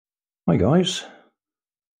Hi guys,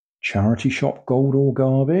 charity shop gold or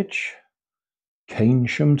garbage,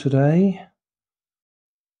 Keynsham today,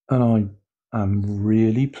 and I am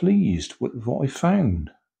really pleased with what I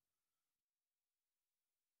found.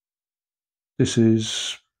 This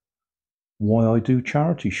is why I do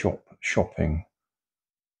charity shopping,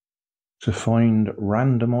 to find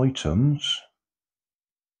random items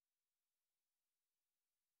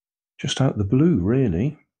just out the blue,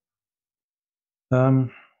 really.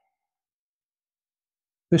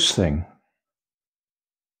 This thing,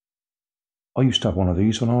 I used to have one of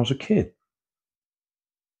these when I was a kid.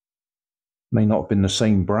 May not have been the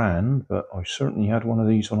same brand, but I certainly had one of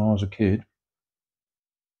these when I was a kid.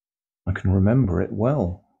 I can remember it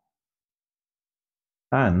well.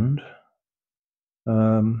 And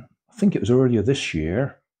I think it was earlier this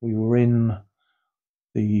year, we were in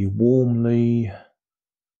the Warmley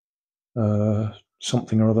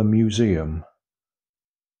something or other museum,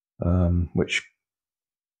 which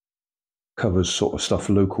covers sort of stuff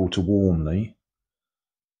local to Warmley.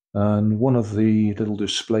 And one of the little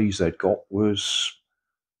displays they'd got was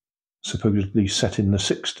supposedly set in the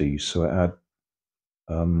 60s. So it had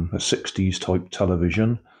a 60s type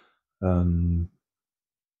television,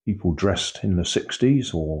 people dressed in the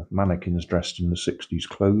 60s or mannequins dressed in the 60s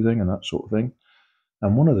clothing and that sort of thing.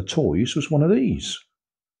 And one of the toys was one of these.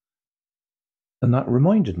 And that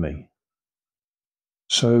reminded me.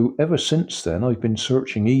 So ever since then, I've been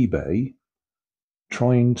searching eBay,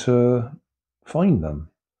 trying to find them,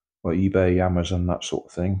 or eBay, Amazon, that sort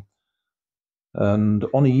of thing. And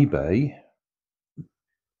on eBay,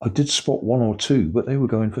 I did spot one or two, but they were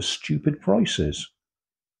going for stupid prices.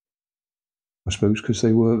 I suppose because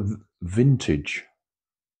they were vintage.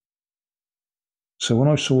 So when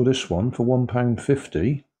I saw this one for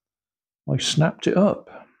 £1.50, I snapped it up.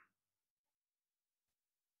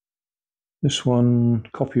 This one,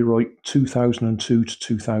 copyright 2002 to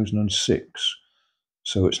 2006.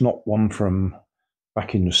 So it's not one from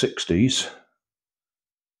back in the 60s.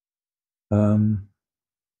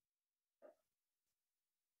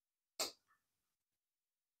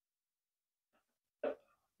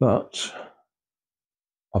 But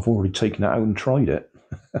I've already taken it out and tried it.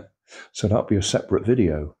 So that'll be a separate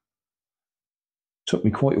video. It took me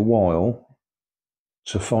quite a while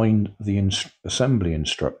to find the assembly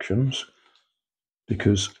instructions,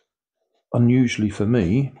 because unusually for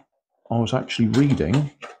me, I was actually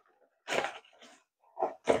reading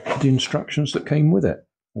the instructions that came with it,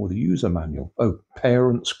 or the user manual. Oh,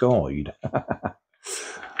 parent's guide.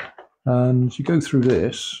 And you go through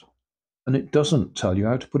this, and it doesn't tell you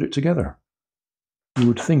how to put it together. You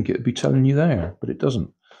would think it would be telling you there, but it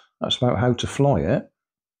doesn't. That's about how to fly it,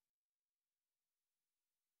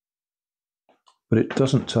 but it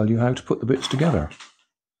doesn't tell you how to put the bits together.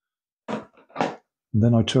 And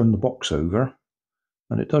then I turn the box over,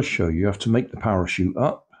 and it does show you have to make the parachute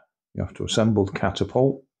up, you have to assemble the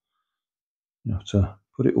catapult, you have to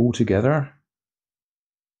put it all together.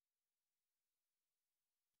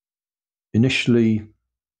 Initially,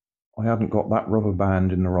 I hadn't got that rubber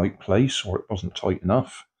band in the right place, or it wasn't tight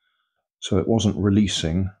enough, so it wasn't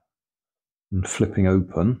releasing and flipping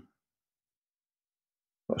open.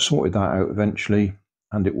 But I sorted that out eventually,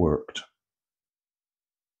 and it worked.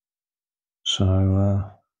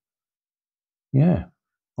 So, yeah,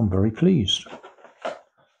 I'm very pleased.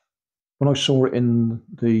 When I saw it in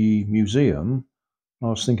the museum, I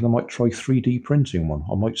was thinking I might try 3D printing one.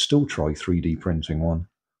 I might still try 3D printing one.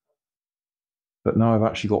 But now I've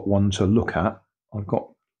actually got one to look at, I've got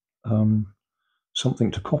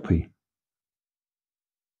something to copy.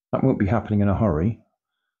 That won't be happening in a hurry,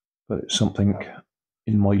 but it's something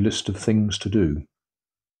in my list of things to do.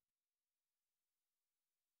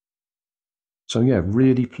 So yeah,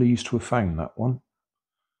 really pleased to have found that one.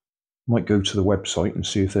 Might go to the website and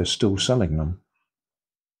see if they're still selling them.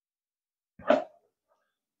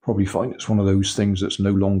 Probably find it's one of those things that's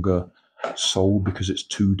no longer sold because it's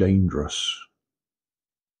too dangerous.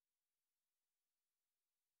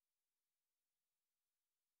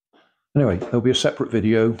 Anyway, there'll be a separate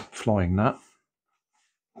video flying that,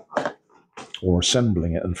 or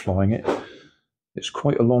assembling it and flying it.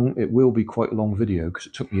 It will be quite a long video because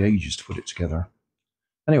it took me ages to put it together.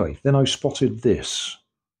 Anyway, then I spotted this.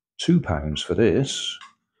 £2 for this,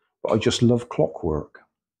 but I just love Clockwork.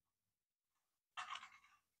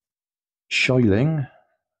 Schilling,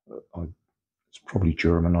 it's probably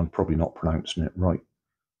German, I'm probably not pronouncing it right.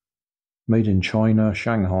 Made in China,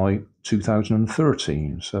 Shanghai,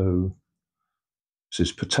 2013, so this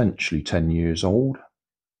is potentially 10 years old.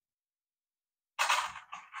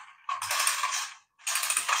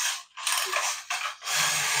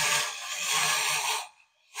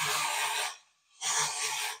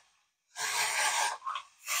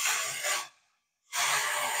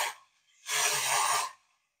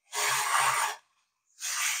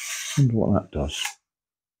 Wonder what that does.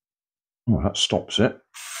 Oh, that stops it,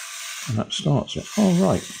 and that starts it. Oh,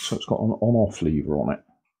 right, so it's got an on-off lever on it.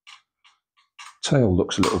 Tail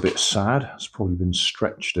looks a little bit sad. It's probably been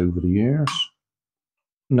stretched over the years.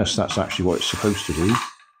 Unless that's actually what it's supposed to do.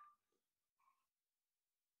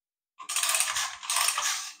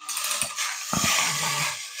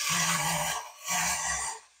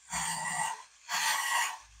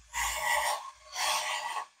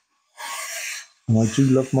 And I do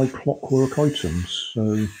love my Clockwork items,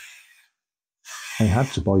 so I had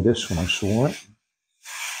to buy this when I saw it.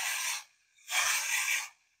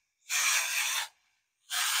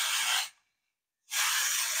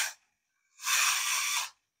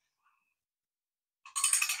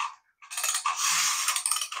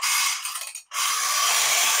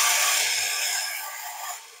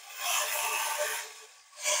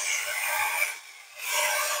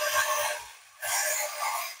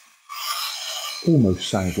 Almost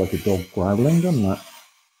sounds like a dog growling, doesn't it?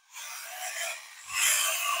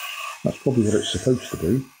 That's probably what it's supposed to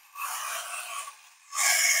do.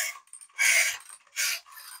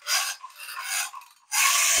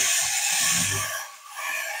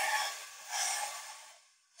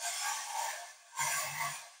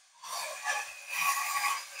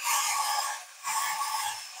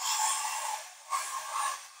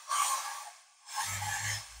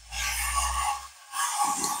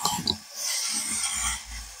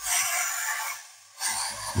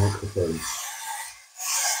 Microphone.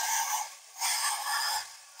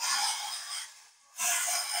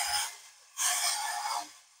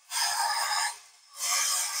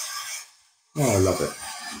 Oh, I love it.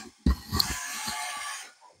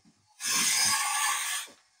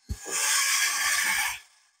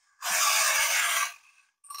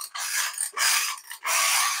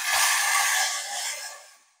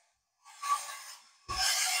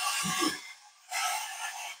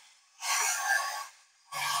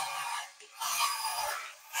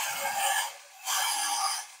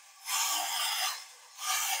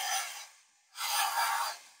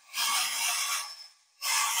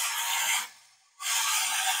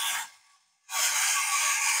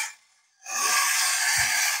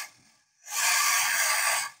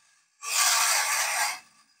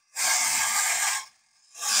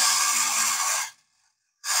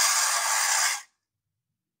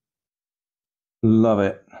 Love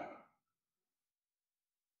it.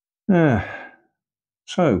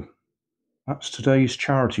 So, that's today's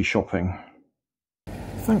charity shopping.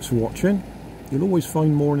 Thanks for watching. You'll always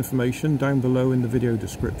find more information down below in the video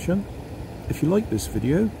description. If you like this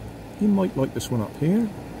video, you might like this one up here.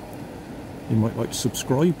 You might like to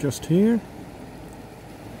subscribe just here.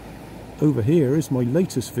 Over here is my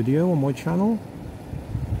latest video on my channel.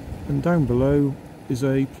 And down below is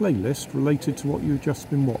a playlist related to what you've just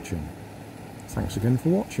been watching. Thanks again for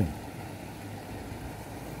watching.